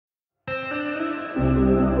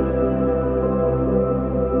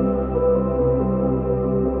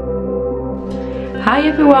Hi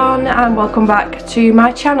everyone and welcome back to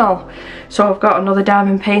my channel. So I've got another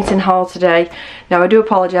diamond painting haul today. Now I do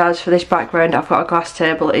apologise for this background. I've got a glass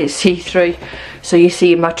table, it's see-through, so you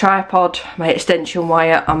see my tripod, my extension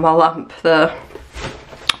wire and my lamp there.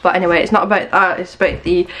 But anyway, it's not about that, it's about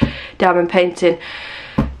the diamond painting.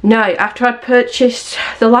 Now, after I'd purchased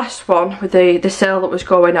the last one with the sale that was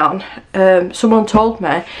going on, someone told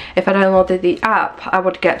me if I downloaded the app I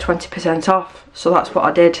would get 20% off, so that's what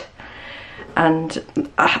I did. And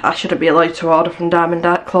I shouldn't be allowed to order from Diamond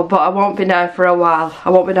Art Club, but I won't be now for a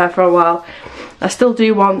while. I still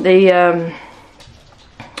do want the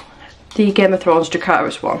Game of Thrones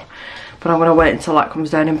Dracarys one, but I'm going to wait until that comes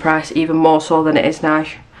down in price even more so than it is now.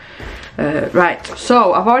 Right,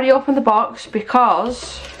 so I've already opened the box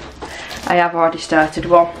because I have already started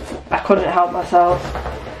one. I couldn't help myself.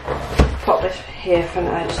 Put this here for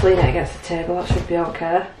now, just lean it against the table, that should be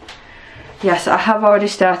okay. Yes, I have already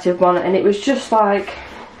started one, and it was just like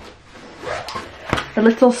a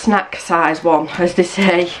little snack size one, as they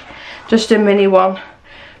say. Just a mini one.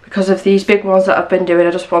 Because of these big ones that I've been doing,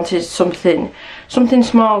 I just wanted something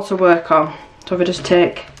small to work on. So if I just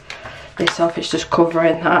take this off, it's just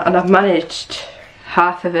covering that. And I've managed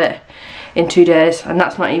half of it in 2 days, and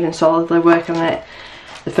that's not even solidly working on it.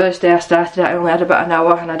 The first day I started, I only had about an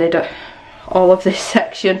hour, and I did all of this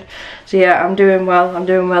section. So yeah, I'm doing well.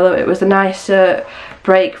 It was a nice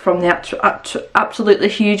break from the absolutely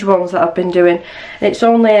huge ones that I've been doing. It's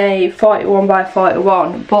only a 41 by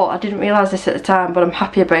 41, but I didn't realise this at the time, but I'm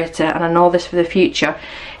happy about it and I know this for the future.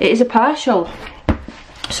 It is a partial,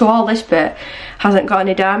 so all this bit hasn't got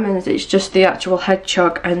any diamonds, it's just the actual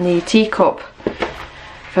hedgehog and the teacup.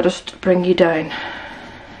 If I just bring you down,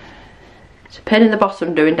 it's a pain in the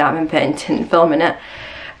bottom doing diamond painting, filming it.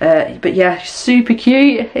 But yeah, super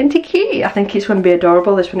cute, isn't it cute? I think it's going to be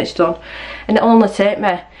adorable this when it's done. And it'll only take me,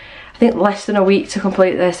 I think, less than a week to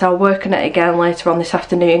complete this. I'll work on it again later on this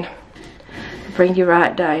afternoon. Bring you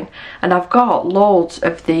right down. And I've got loads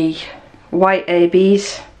of the white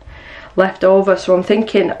ABs left over, so I'm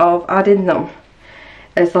thinking of adding them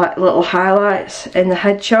as like little highlights in the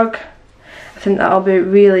hedgehog. I think that'll be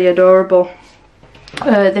really adorable.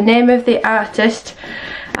 The name of the artist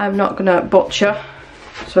I'm not going to butcher.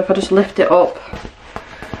 So if I just lift it up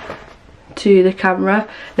to the camera.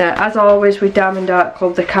 Now, as always with Diamond Art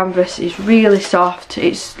Club, the canvas is really soft.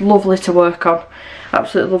 It's lovely to work on.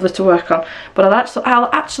 Absolutely lovely to work on. But I'll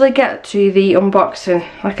actually get to the unboxing.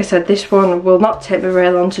 Like I said, this one will not take me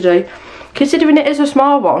very long to do. Considering it is a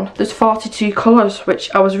small one, there's 42 colours,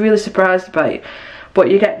 which I was really surprised about.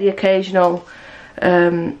 But you get the occasional,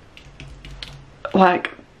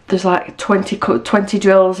 like, there's like 20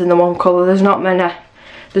 drills in the one colour. There's not many.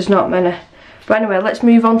 But anyway, let's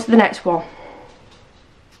move on to the next one.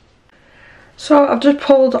 So I've just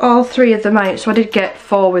pulled all 3 of them out. So I did get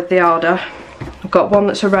 4 with the order. I've got one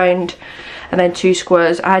that's a round and then 2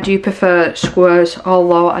 squares. I do prefer squares,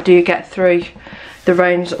 although I do get through the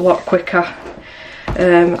rounds a lot quicker.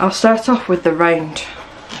 I'll start off with the round,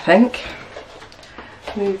 I think.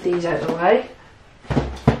 Move these out of the way.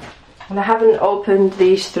 And I haven't opened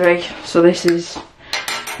these 3, so this is,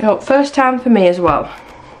 you know, first time for me as well.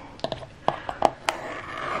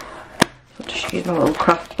 I'll just use my little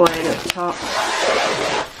craft blade at the top.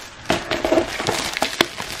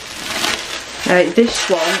 Now, this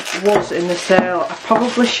one was in the sale. I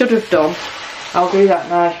probably should have done. I'll do that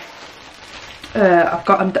now. I've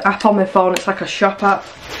got an app on my phone, it's like a shop app.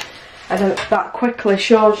 And that quickly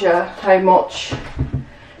shows you how much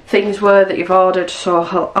things were that you've ordered,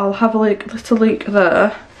 so I'll have a little look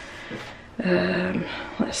there.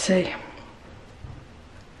 Let's see.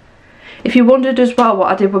 If you wondered as well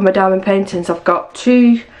what I did with my diamond paintings, I've got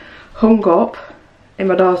 2 hung up in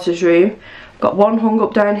my daughter's room. I've got 1 hung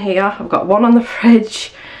up down here. I've got 1 on the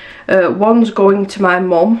fridge. One's going to my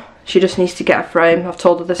mum. She just needs to get a frame. I've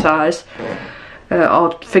told her the size.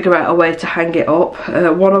 I'll figure out a way to hang it up.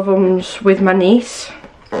 One of them's with my niece.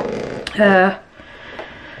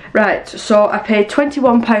 Right, so I paid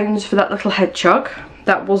 £21 for that little hedgehog.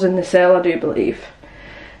 That was in the sale, I do believe.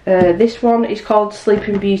 This one is called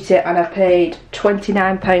Sleeping Beauty, and I paid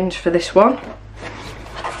 £29 for this one.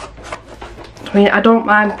 I mean, I don't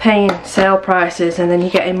mind paying sale prices and then you're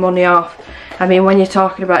getting money off. I mean, when you're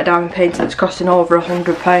talking about diamond painting that's costing over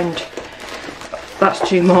 £100, that's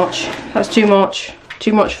too much. That's too much.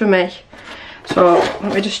 Too much for me. So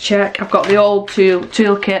let me just check. I've got the old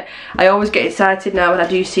toolkit. I always get excited now when I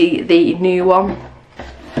do see the new one.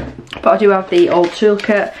 But I do have the old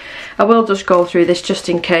toolkit. I will just go through this just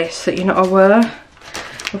in case that you're not aware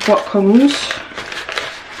of what comes.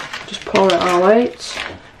 pour it all out.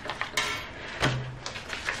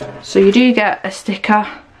 So you do get a sticker.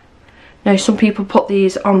 Now some people put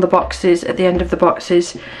these on the boxes, at the end of the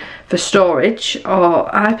boxes, for storage,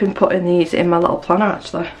 or I've been putting these in my little planner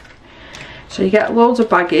actually. So you get loads of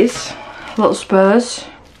baggies, little spurs,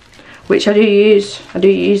 which I do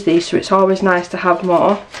use these, so it's always nice to have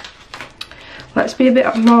more. Let's be a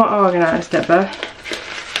bit more organised, Deborah.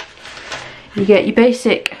 You get your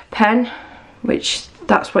basic pen, which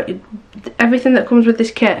that's what everything that comes with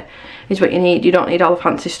this kit is what you need. You don't need all the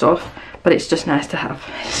fancy stuff, but it's just nice to have.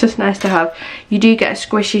 It's just nice to have. You do get a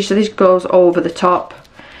squishy, so this goes over the top,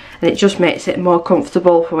 and it just makes it more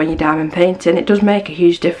comfortable for when you're diamond painting. It does make a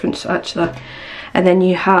huge difference actually. And then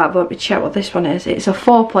you have, let me check what this one is. It's a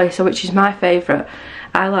 4-placer, which is my favourite.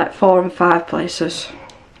 I like 4 and 5 placers,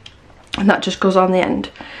 and that just goes on the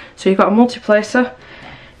end. So you've got a multi-placer.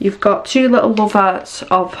 You've got 2 little love hearts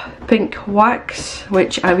of pink wax,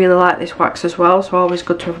 which I really like this wax as well, so always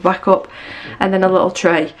good to have a backup. And then a little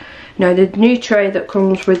tray. Now the new tray that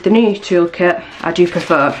comes with the new toolkit, I do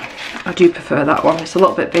prefer that one. It's a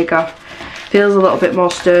little bit bigger, feels a little bit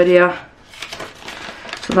more sturdier.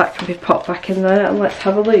 So that can be popped back in there, and let's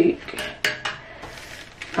have a look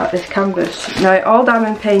at this canvas. Now all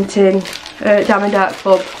Diamondpainting, Diamond Art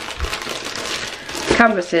Club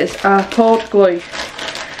canvases are poured glue,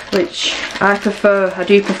 which I prefer. I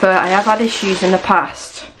do prefer. I have had issues in the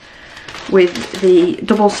past with the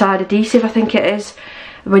double-sided adhesive, I think it is,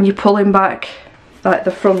 when you're pulling back like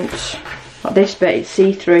the front, like this bit, it's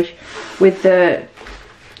see-through. With the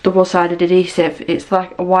double-sided adhesive, it's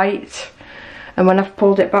like white, and when I've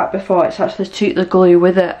pulled it back before, it's actually took the glue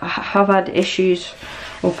with it. I have had issues,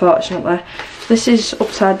 unfortunately. This is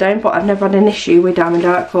upside down, but I've never had an issue with Diamond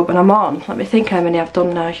Art Club, and I'm on, let me think how many I've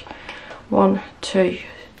done now. 1, 2,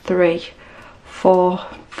 3, 4,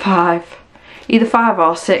 5, either 5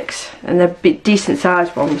 or 6, and they're decent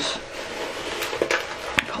sized ones.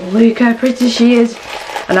 But look how pretty she is,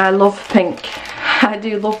 and I love pink. I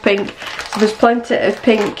do love pink, so there's plenty of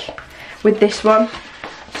pink with this one.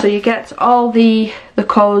 So you get all the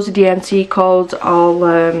codes, the DMT codes,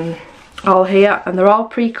 all here, and they're all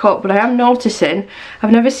pre-cut. But I am noticing,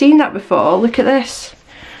 I've never seen that before. Look at this.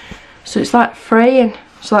 So it's like fraying.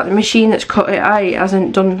 So like the machine that's cut it out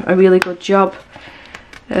hasn't done a really good job.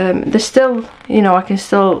 They're still, you know, I can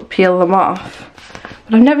still peel them off,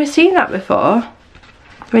 but I've never seen that before. I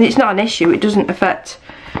mean, it's not an issue, it doesn't affect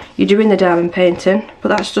you doing the diamond painting, but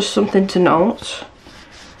that's just something to note.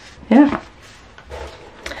 Yeah.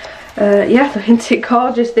 Yeah, isn't it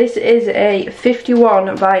gorgeous? This is a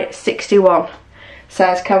 51 by 61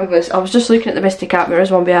 size canvas. I was just looking at the Mystic Art mirrors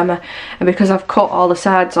one behind me, and because I've cut all the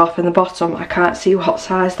sides off in the bottom, I can't see what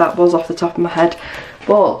size that was off the top of my head,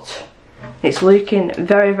 but it's looking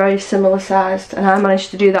very, very similar sized, and I managed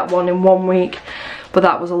to do that one in 1 week, but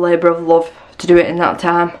that was a labour of love to do it in that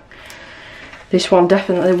time. This one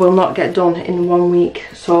definitely will not get done in 1 week.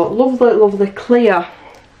 So lovely, lovely clear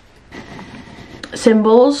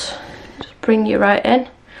symbols. Just bring you right in.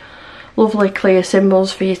 Lovely clear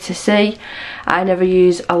symbols for you to see. I never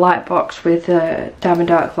use a light box with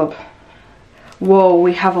Diamond Art Club. Whoa,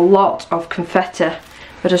 we have a lot of confetti.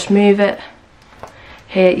 I'll just move it.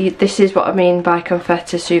 Here, this is what I mean by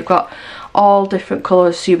confetti. So you've got all different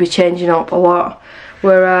colours, so you'll be changing up a lot.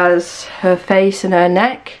 Whereas her face and her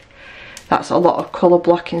neck, that's a lot of colour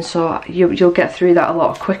blocking, so you'll get through that a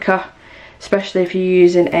lot quicker, especially if you're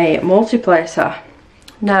using a multi-placer.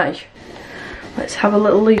 Now, let's have a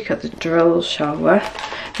little look at the drills, shall we?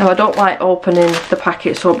 Now, I don't like opening the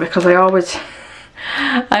packets up because I always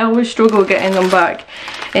struggle getting them back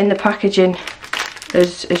in the packaging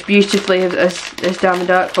as beautifully as Diamond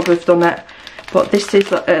Art Club have done it. But this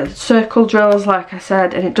is circle drills, like I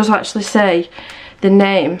said, and it does actually say the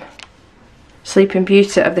name, Sleeping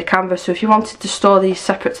Beauty, of the canvas. So if you wanted to store these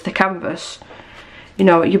separate to the canvas, you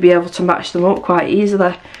know, you'll be able to match them up quite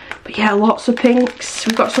easily. But yeah, lots of pinks.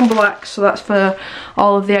 We've got some blacks, so that's for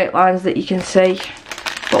all of the outlines that you can see.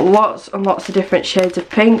 But lots and lots of different shades of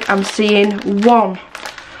pink. I'm seeing one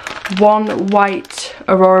white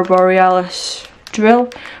Aurora Borealis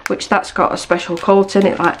drill, which that's got a special coat in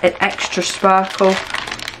it, like an extra sparkle.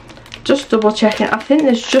 Just double checking. I think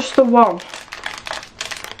there's just the one.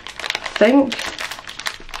 I think.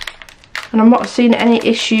 And I'm not seeing any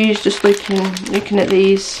issues just looking at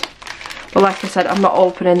these. But like I said, I'm not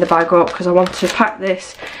opening the bag up because I want to pack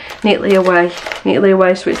this neatly away,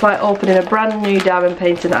 so it's like opening a brand new diamond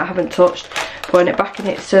painting that I haven't touched, putting it back in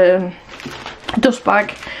its dust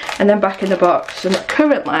bag, and then back in the box. And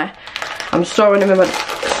currently I'm storing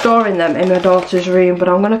them in my daughter's room, but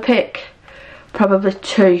I'm going to pick probably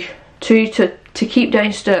 2 2 to keep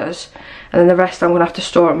downstairs, and then the rest I'm going to have to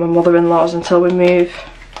store at my mother-in-law's until we move.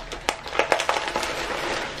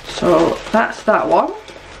 So that's that one.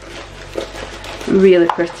 Really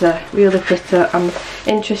pretty, really pretty. I'm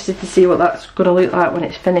interested to see what that's going to look like when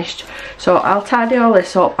it's finished. So I'll tidy all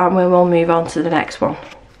this up and we will move on to the next one.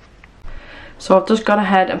 So I've just gone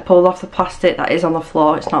ahead and pulled off the plastic that is on the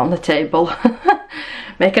floor. It's not on the table.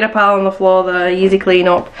 Making a pile on the floor there, easy clean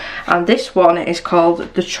up. And this one is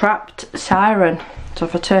called the Trapped Siren. So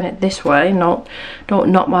if I turn it this way, don't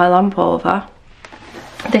knock my lamp over.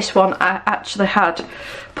 This one I actually had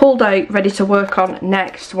pulled out, ready to work on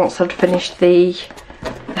next once I'd finished the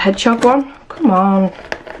hedgehog one. Come on.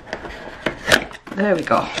 There we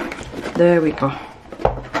go. There we go.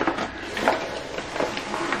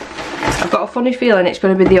 I've got a funny feeling it's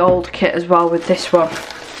going to be the old kit as well with this one.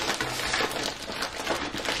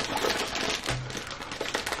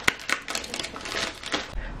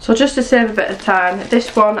 So just to save a bit of time,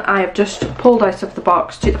 this one I have just pulled out of the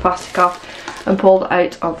box, took the plastic off and pulled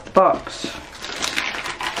out of the box.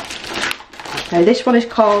 Now this one is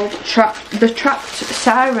called the Trapped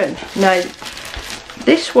Siren. Now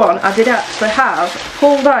this one I did actually have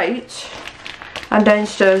pulled out and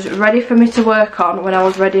downstairs ready for me to work on when I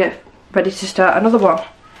was ready to start another one.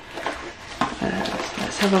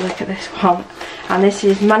 Let's have a look at this one. And this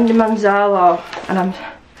is Mandy Manzarlo, and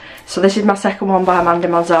so this is my second one by Mandy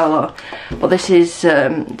Manzarlo, but this is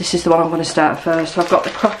the one I'm going to start first. So I've got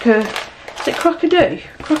the Crockadoo?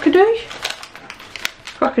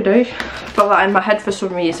 I've got that in my head for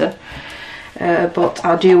some reason. But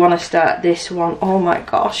I do want to start this one. Oh my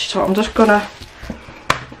gosh. So I'm just going to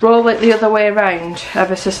roll it the other way around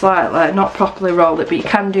ever so slightly. Not properly roll it, but you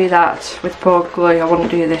can do that with pork glue. I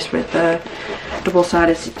wouldn't do this with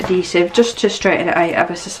double-sided adhesive, just to straighten it out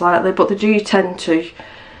ever so slightly. But they do tend to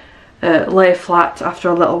lay flat after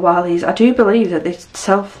a little while. These, I do believe that they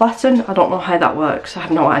self-flatten. I don't know how that works. I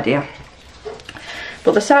have no idea.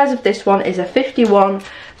 But the size of this one is a 51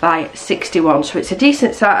 by 61, so it's a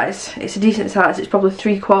decent size. It's probably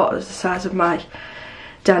 3/4 the size of my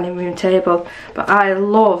dining room table. But I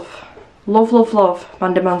love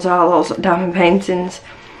Mandy Manzarlo's diamond paintings.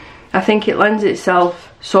 I think it lends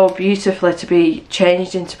itself so beautifully to be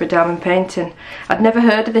changed into a diamond painting. I'd never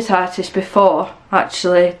heard of this artist before,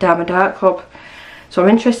 actually, Diamond Art Club. So I'm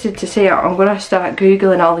interested to see it. I'm going to start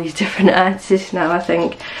googling all these different artists now, I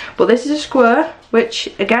think. But this is a square, which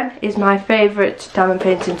again is my favourite diamond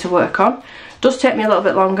painting to work on. Does take me a little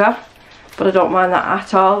bit longer, but I don't mind that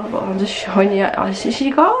at all. But I'm just showing you. Oh, is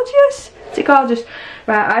she gorgeous? Is it gorgeous?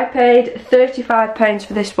 Right, I paid £35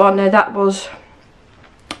 for this one. Now that was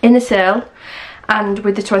in the sale and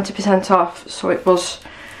with the 20% off, so it was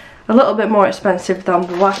a little bit more expensive than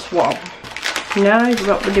the last one. Now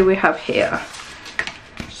what do we have here?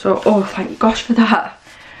 So, oh thank gosh for that.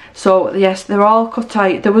 So yes, they're all cut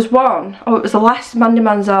out. There was one, oh it was the last Mandy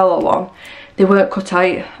Manzarlo one, they weren't cut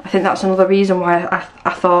out. I think that's another reason why I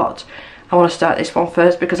thought I want to start this one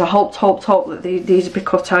first, because I hoped that these would be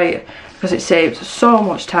cut out, because it saves so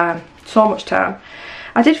much time, so much time.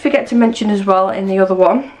 I did forget to mention as well in the other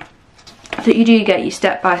one that you do get your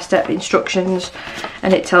step-by-step instructions,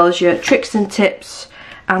 and it tells you tricks and tips,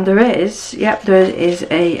 and there is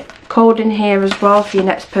a code in here as well for your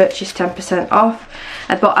next purchase, 10% off.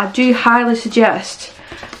 But I do highly suggest,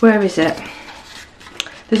 where is it?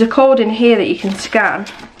 There's a code in here that you can scan.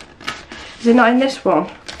 Is it not in this one?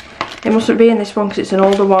 It mustn't be in this one because it's an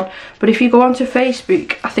older one. But if you go onto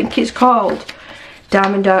Facebook, I think it's called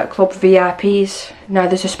Diamond Art Club VIPs. Now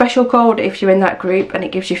there's a special code if you're in that group, and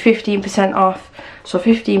it gives you 15% off. So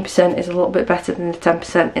 15% is a little bit better than the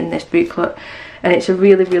 10% in this booklet. And it's a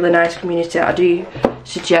really nice community. I do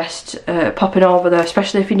suggest popping over there,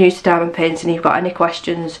 especially if you're new to diamond painting and you've got any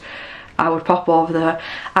questions. I would pop over there.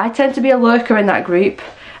 I tend to be a lurker in that group.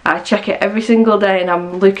 I check it every single day, and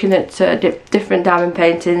I'm looking at different diamond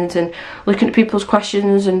paintings and looking at people's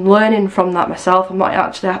questions and learning from that myself. I'm not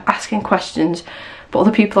actually asking questions, but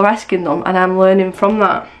other people are asking them, and I'm learning from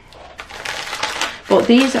that. But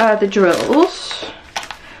these are the drills.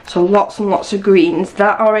 So lots and lots of greens.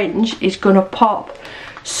 That orange is going to pop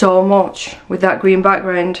so much with that green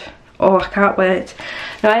background. Oh, I can't wait.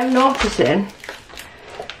 Now I am noticing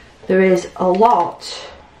there is a lot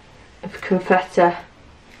of confetti,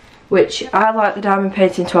 which I like the diamond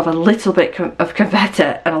painting to have a little bit of confetti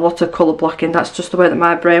and a lot of colour blocking. That's just the way that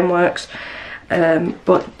my brain works.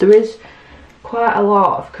 But there is quite a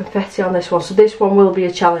lot of confetti on this one, so this one will be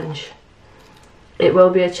a challenge. It will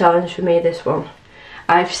be a challenge for me, this one.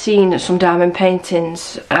 I've seen some diamond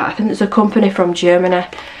paintings. I think there's a company from Germany,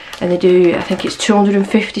 and they do, I think it's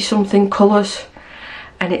 250 something colours.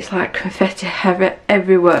 and it's like confetti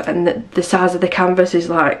everywhere, and the size of the canvas is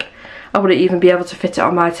like, I wouldn't even be able to fit it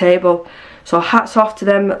on my table. So hats off to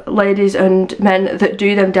them ladies and men that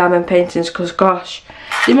do them diamond paintings, because gosh,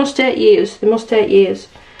 they must take years,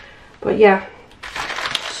 but yeah.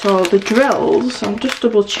 So the drills, I'm just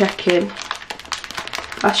double checking.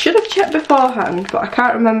 I should have checked beforehand, but I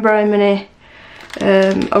can't remember how many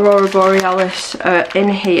Aurora Borealis are in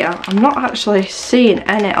here. I'm not actually seeing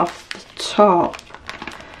any off the top.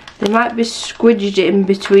 They might be squidged in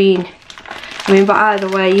between. I mean, but either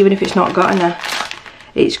way, even if it's not got any,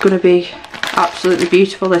 it's going to be absolutely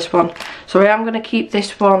beautiful, this one. So I am going to keep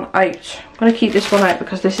this one out. I'm going to keep this one out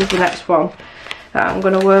because this is the next one that I'm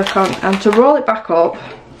going to work on. And to roll it back up,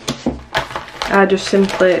 I just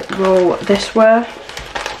simply roll this way,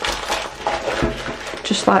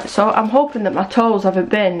 just like so. I'm hoping that my toes haven't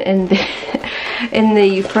been in the in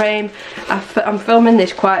the frame. I'm filming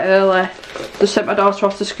this quite early. Just sent my daughter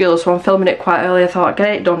off to school, so I'm filming it quite early. I thought, get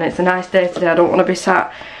it done, it's a nice day today. I don't want to be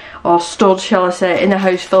sat, or stood shall I say, in the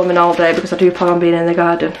house filming all day, because I do plan on being in the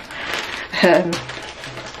garden.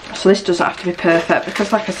 So this doesn't have to be perfect,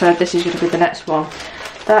 because like I said, this is going to be the next one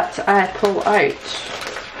that I pull out.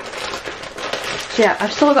 So yeah,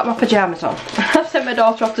 I've still got my pyjamas on. I've sent my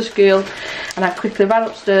daughter off to school, and I quickly ran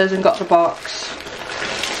upstairs and got the box,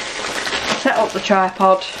 set up the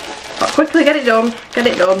tripod, but quickly get it done,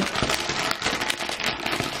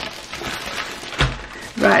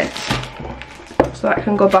 right, so that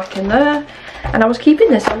can go back in there. And I was keeping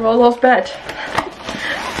this on Rolo's bed.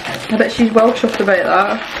 I bet she's well chuffed about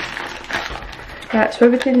that. Right, so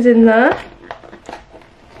everything's in there,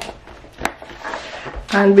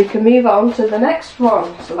 and we can move on to the next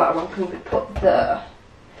one. So that one can be put there.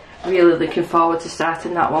 Really looking forward to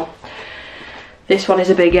starting that one. This one is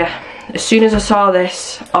a bigger. As soon as I saw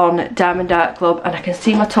this on Diamond Art Club, and I can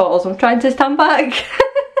see my toes, I'm trying to stand back.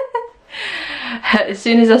 As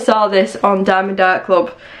soon as I saw this on Diamond Art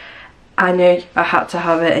Club, I knew I had to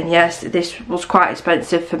have it. And yes, this was quite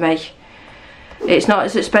expensive for me. It's not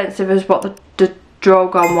as expensive as what the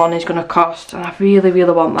Drogon one is going to cost, and I really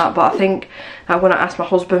want that, but I think I'm going to ask my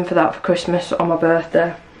husband for that for Christmas on my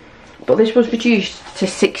birthday. But this was reduced to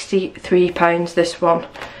 £63, this one.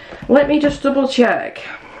 Let me just double check.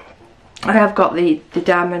 I have got the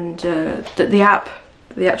diamond, the app,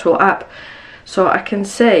 the actual app, so I can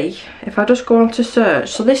see if I just go on to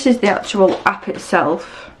search. So this is the actual app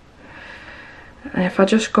itself, and if I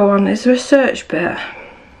just go on, is there a search bit?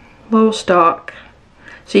 Low stock.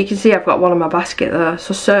 So you can see I've got one in my basket there.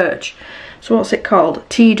 So search. So what's it called?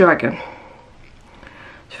 Tea Dragon.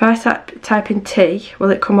 If I type in tea,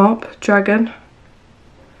 will it come up? Dragon.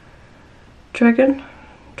 Dragon?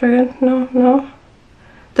 Dragon? No.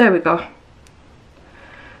 There we go.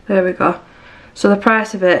 There we go. So the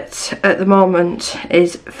price of it at the moment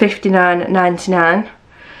is $59.99.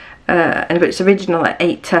 And it's originally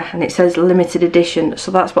 £80, and it says limited edition. So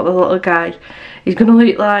that's what the little guy is going to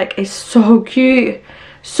look like. It's so cute.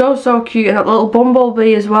 So cute. And that little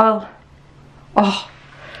bumblebee as well. Oh.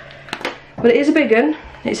 But it is a big one.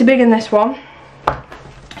 It's a big one, this one.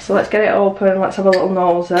 So let's get it open. Let's have a little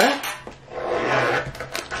nose there.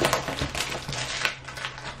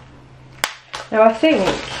 Now I think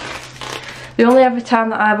the only other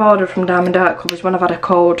time that I've ordered from Diamond Art Club is when I've had a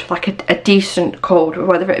code, like a decent code,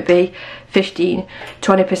 whether it be 15,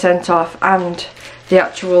 20% off, and the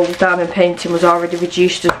actual diamond painting was already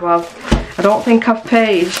reduced as well. I don't think I've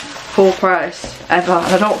paid full price ever,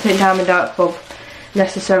 and I don't think Diamond Art Club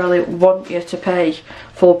necessarily want you to pay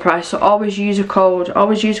full price. So always use a code,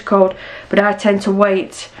 but I tend to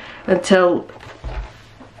wait until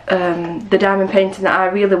the diamond painting that I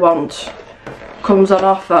really want comes on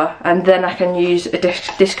offer, and then I can use a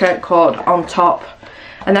discount code on top,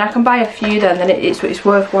 and then I can buy a few then it's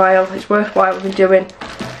worthwhile. It's worthwhile me doing.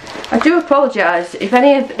 I do apologise if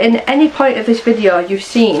in any point of this video you've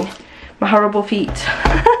seen my horrible feet.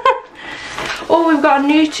 Oh, we've got a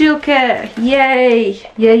new toolkit. Yay.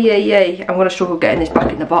 I'm going to struggle getting this back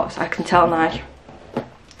in the box, I can tell now.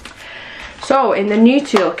 So in the new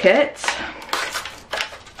toolkit,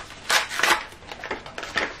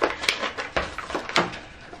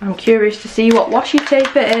 I'm curious to see what washi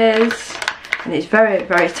tape it is, and it's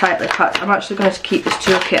very tightly packed. I'm actually going to keep this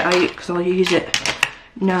toolkit out because I'll use it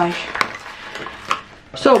now.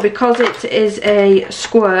 So because it is a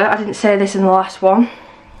square, I didn't say this in the last one,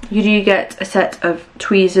 you do get a set of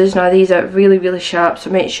tweezers. Now these are really sharp, so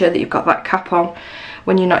make sure that you've got that cap on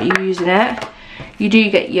when you're not using it. You do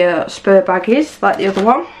get your spare baggies like the other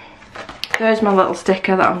one. There's my little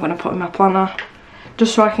sticker that I'm going to put in my planner,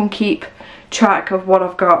 just so I can keep track of what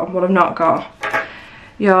I've got and what I've not got.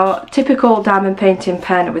 your typical diamond painting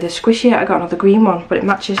pen with a squishy. I got another green one, but it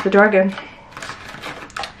matches the dragon.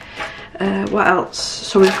 What else?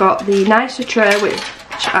 So we've got the nicer tray, which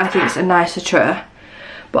I think is a nicer tray,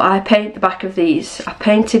 but I paint the back of these. I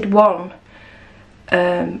painted one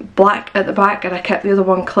black at the back, and I kept the other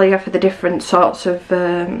one clear for the different sorts of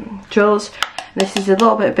drills. And this is a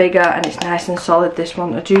little bit bigger, and it's nice and solid, this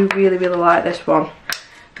one. I do really like this one.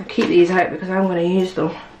 I'll keep these out because I'm going to use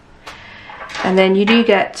them. And then you do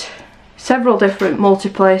get several different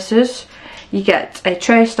multi-placers. You get a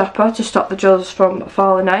tray stopper to stop the drills from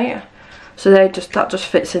falling out. So that just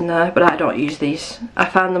fits in there, but I don't use these. I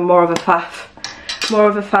find them more of a faff.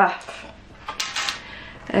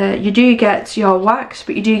 You do get your wax,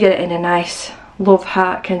 but you do get it in a nice love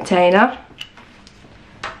heart container.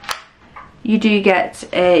 You do get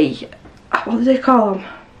a, what do they call them?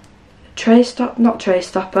 Not tray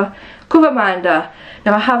stopper, cover minder.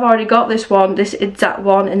 Now I have already got this one, this exact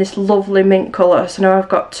one, in this lovely mint colour, so now I've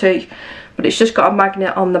got two, but it's just got a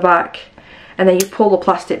magnet on the back, and then you pull the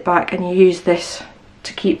plastic back and you use this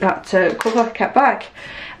to keep that cover kept back.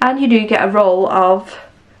 And you do get a roll of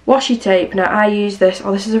washi tape. Now I use this,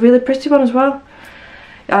 oh, this is a really pretty one as well.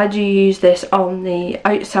 I do use this on the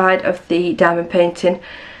outside of the diamond painting,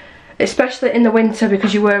 especially in the winter,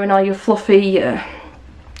 because you're wearing all your fluffy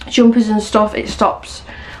jumpers and stuff. It stops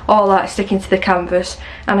all that sticking to the canvas,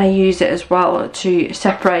 and I use it as well to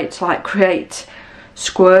separate, like create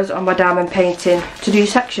squares on my diamond painting to do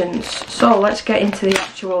sections. So let's get into the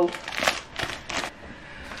actual,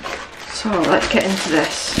 so let's get into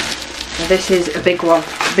this. Now this is a big one,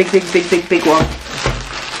 big one.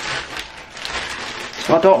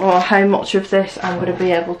 So I don't know how much of this I'm going to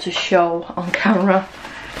be able to show on camera.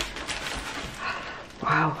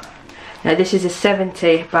 Wow. Now this is a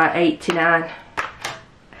 70 by 89.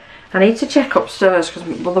 I need to check upstairs, because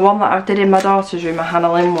the one that I did in my daughter's room, a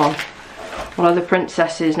Hannah Lynn one of the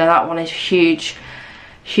princesses, now that one is huge.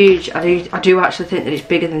 I do actually think that it's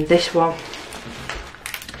bigger than this one.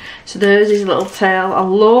 So there's his little tail. I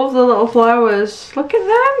love the little flowers, look at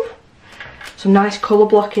them. Some nice colour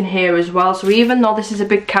block in here as well, so even though this is a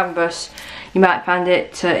big canvas, you might find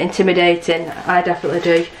it intimidating. I definitely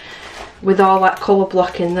do. With all that colour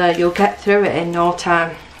block in there, you'll get through it in no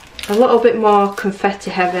time. A little bit more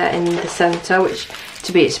confetti heavy in the centre, which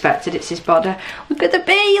to be expected, it's his body. Look at the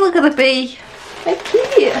bee, look at the bee. How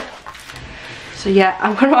cute. So yeah,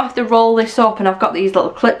 I'm going to have to roll this up, and I've got these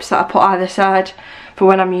little clips that I put either side for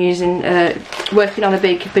when I'm using, working on a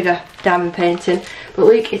bigger diamond painting. But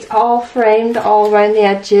look, it's all framed all around the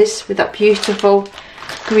edges with that beautiful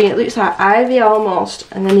green. It looks like ivy almost,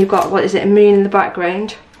 and then you've got, what is it, a moon in the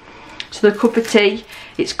background. So the cup of tea,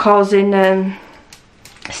 it's causing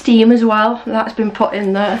steam as well, that's been put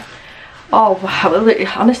in there. Oh wow,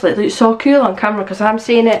 honestly it looks so cool on camera, because I'm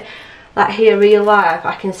seeing it like here real life.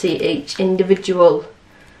 I can see each individual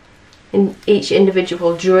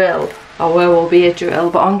drill, or where will be a drill,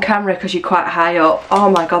 but on camera, because you're quite high up, oh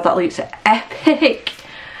my god, that looks epic.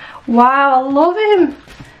 Wow, I love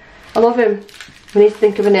him. We need to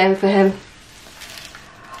think of a name for him.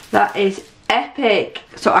 That is epic.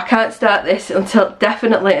 So I can't start this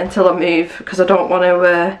definitely until I move, because I don't want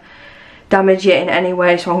to damage it in any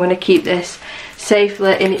way. So I'm going to keep this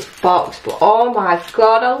safely in its box. But oh my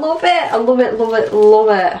god, I love it.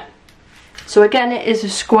 So again, it is a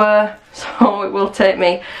square, so it will take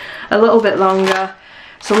me a little bit longer.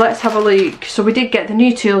 So let's have a look. So we did get the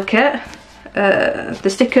new toolkit. The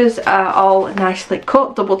stickers are all nicely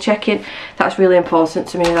cut, double checking. That's really important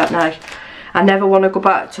to me that now. I never want to go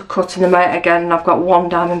back to cutting them out again, and I've got one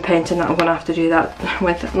diamond painting that I'm going to have to do that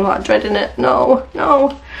with. I'm not dreading it, no.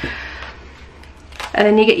 And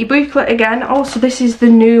then you get your booklet again. Oh, so this is the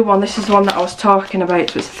new one, this is the one that I was talking about.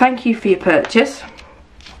 So it's thank you for your purchase,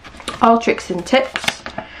 all tricks and tips.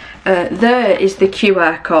 There is the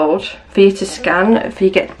QR code for you to scan if you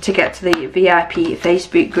get to the VIP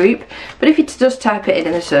Facebook group. But if you just type it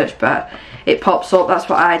in the search bar, it pops up. That's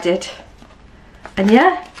what I did. And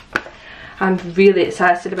yeah, I'm really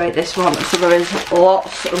excited about this one. So there is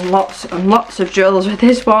lots and lots of drills with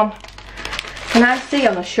this one. Can I see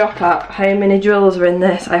on the shop app how many drills are in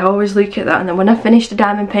this? I always look at that, and then when I finish the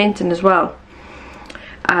diamond painting as well,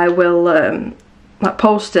 I will like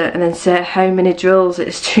post it and then say how many drills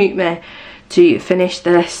it's took me to finish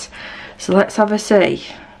this. So let's have a see.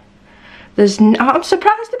 I'm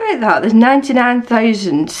surprised about that. There's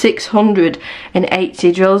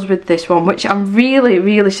 99,680 drills with this one, which I'm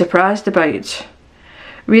really surprised about.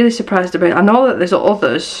 I know that there's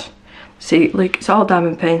others. See, look, it's all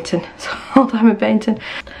diamond painting.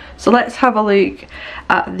 So let's have a look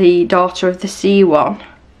at the Daughter of the Sea one.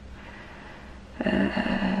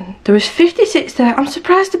 There was 56 there. I'm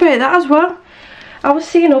surprised about that as well. I was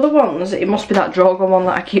seeing other ones. It must be that Drogon one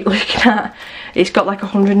that I keep looking at. It's got like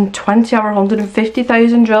 120 or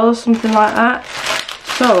 150,000 drills, something like that.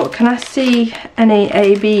 So, can I see any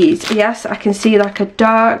ABs? Yes, I can see like a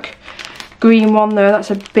dark green one there.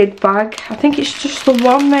 That's a big bag. I think it's just the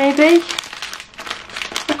one, maybe.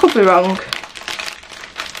 I could be wrong.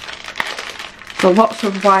 So lots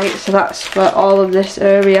of white, so that's for all of this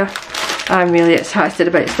area. I'm really excited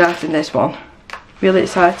about starting this one. Really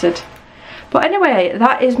excited. But anyway,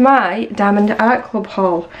 that is my Diamond Art Club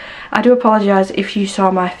haul. I do apologise if you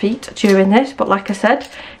saw my feet during this, but like I said,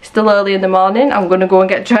 it's still early in the morning. I'm going to go and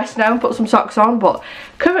get dressed now and put some socks on. But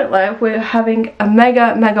currently, we're having a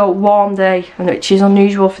mega warm day, which is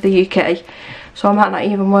unusual for the UK. So I might not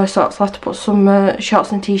even wear socks. I'll have to put some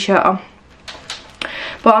shorts and t-shirt on.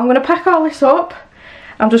 But I'm going to pack all this up.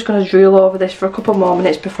 I'm just going to drool over this for a couple more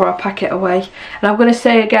minutes before I pack it away. And I'm going to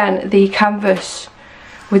say again, the canvas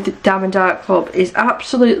with Diamond Art Club is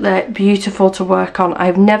absolutely beautiful to work on.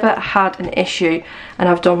 I've never had an issue, and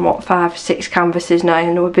I've done what, 5-6 canvases now,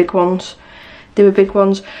 and they were big ones. They were big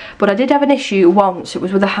ones. But I did have an issue once. It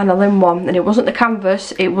was with the Hannah Lynn one, and it wasn't the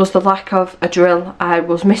canvas, it was the lack of a drill. I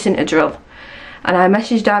was missing a drill. And I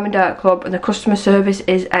messaged Diamond Art Club, and the customer service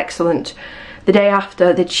is excellent. The day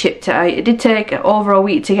after, they'd shipped it out. It did take over a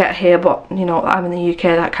week to get here, but you know, I'm in the UK,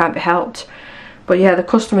 that can't be helped. But yeah, the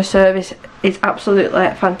customer service is absolutely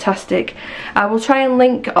fantastic. I will try and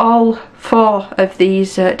link all 4 of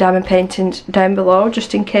these diamond paintings down below,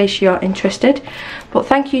 just in case you're interested. But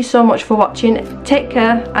thank you so much for watching. Take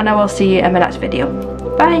care, and I will see you in my next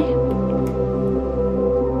video. Bye.